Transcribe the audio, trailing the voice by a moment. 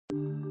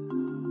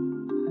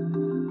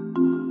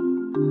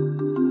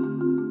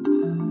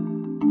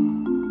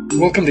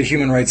Welcome to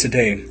Human Rights A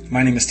Day.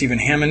 My name is Stephen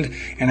Hammond,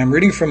 and I'm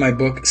reading from my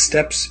book,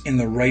 Steps in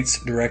the Rights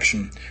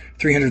Direction,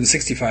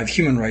 365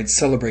 Human Rights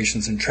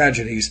Celebrations and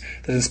Tragedies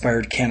that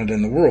Inspired Canada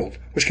and the World,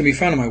 which can be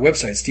found on my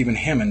website,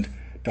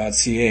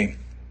 stephenhammond.ca.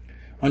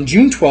 On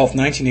June 12,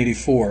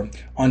 1984,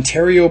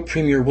 Ontario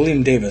Premier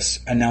William Davis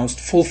announced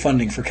full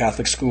funding for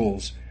Catholic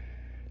schools.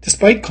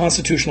 Despite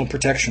constitutional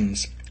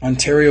protections,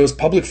 Ontario's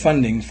public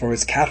funding for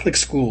its Catholic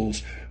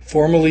schools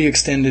formally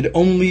extended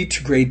only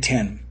to grade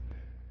 10.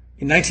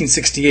 In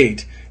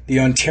 1968, the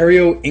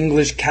Ontario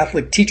English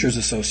Catholic Teachers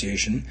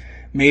Association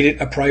made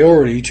it a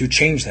priority to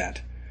change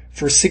that.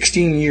 For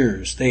 16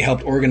 years, they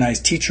helped organize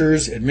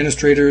teachers,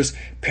 administrators,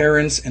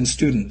 parents, and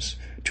students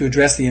to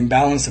address the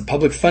imbalance of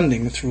public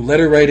funding through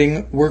letter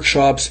writing,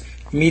 workshops,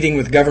 meeting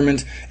with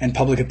government, and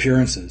public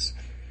appearances.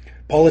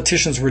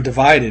 Politicians were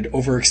divided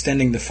over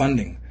extending the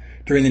funding.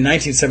 During the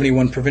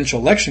 1971 provincial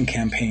election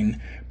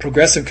campaign,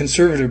 Progressive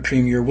Conservative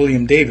Premier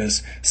William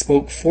Davis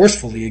spoke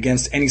forcefully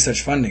against any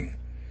such funding.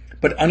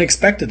 But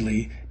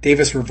unexpectedly,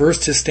 Davis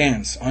reversed his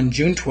stance on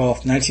June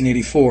 12,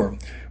 1984,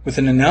 with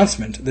an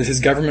announcement that his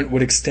government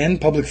would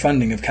extend public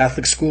funding of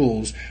Catholic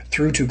schools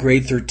through to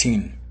grade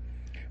 13.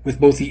 With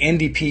both the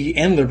NDP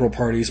and Liberal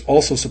parties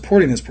also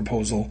supporting this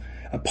proposal,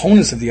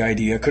 opponents of the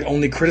idea could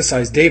only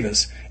criticize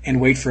Davis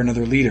and wait for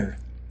another leader.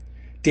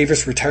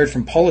 Davis retired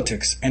from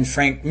politics, and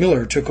Frank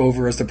Miller took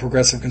over as the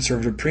Progressive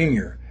Conservative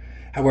Premier.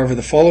 However,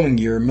 the following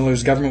year,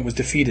 Miller's government was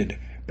defeated,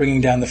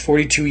 bringing down the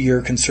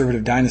 42-year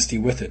Conservative dynasty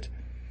with it.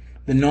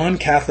 The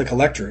non-Catholic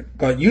electorate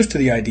got used to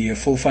the idea of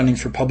full funding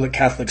for public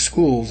Catholic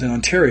schools in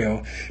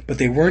Ontario, but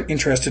they weren't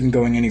interested in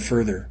going any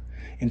further.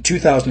 In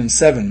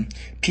 2007,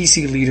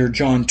 PC leader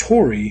John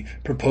Tory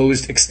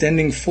proposed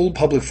extending full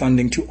public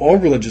funding to all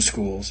religious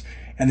schools,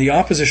 and the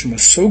opposition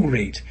was so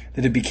great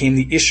that it became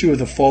the issue of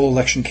the fall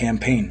election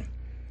campaign.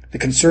 The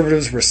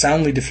Conservatives were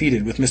soundly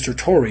defeated, with Mr.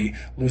 Tory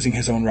losing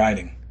his own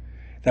riding.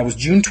 That was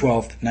June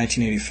 12,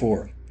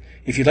 1984.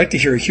 If you'd like to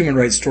hear a human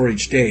rights story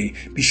each day,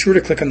 be sure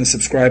to click on the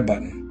subscribe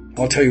button.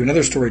 I'll tell you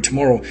another story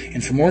tomorrow,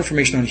 and for more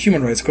information on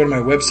human rights, go to my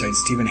website,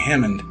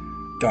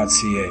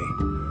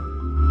 stephenhammond.ca.